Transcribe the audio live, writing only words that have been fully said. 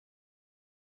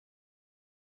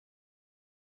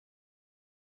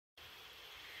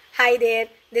Hi there,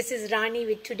 this is Rani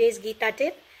with today's Gita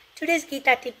tip. Today's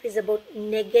Gita tip is about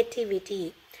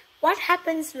negativity. What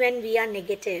happens when we are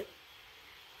negative?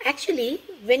 Actually,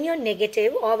 when you're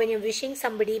negative or when you're wishing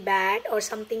somebody bad or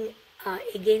something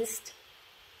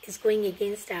is going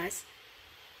against us,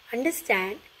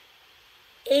 understand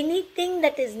anything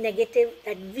that is negative,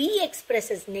 that we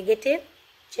express as negative,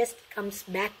 just comes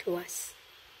back to us.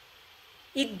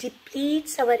 It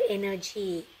depletes our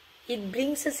energy. It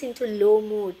brings us into low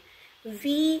mood.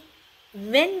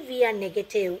 When we are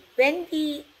negative, when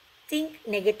we think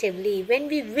negatively, when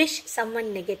we wish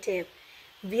someone negative,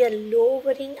 we are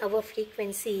lowering our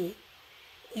frequency.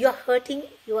 You are hurting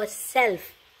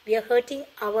yourself. We are hurting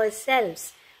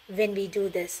ourselves when we do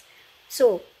this.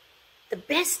 So, the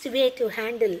best way to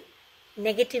handle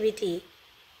negativity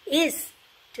is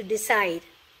to decide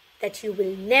that you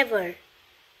will never,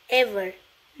 ever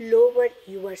lower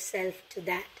yourself to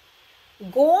that.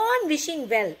 Go on wishing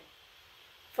well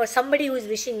for somebody who is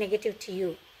wishing negative to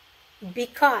you,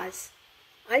 because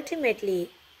ultimately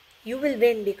you will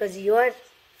win because your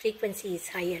frequency is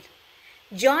higher.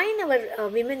 Join our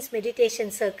women's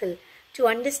meditation circle to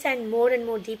understand more and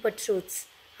more deeper truths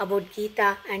about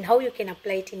Gita and how you can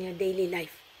apply it in your daily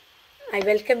life. I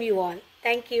welcome you all.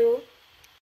 Thank you.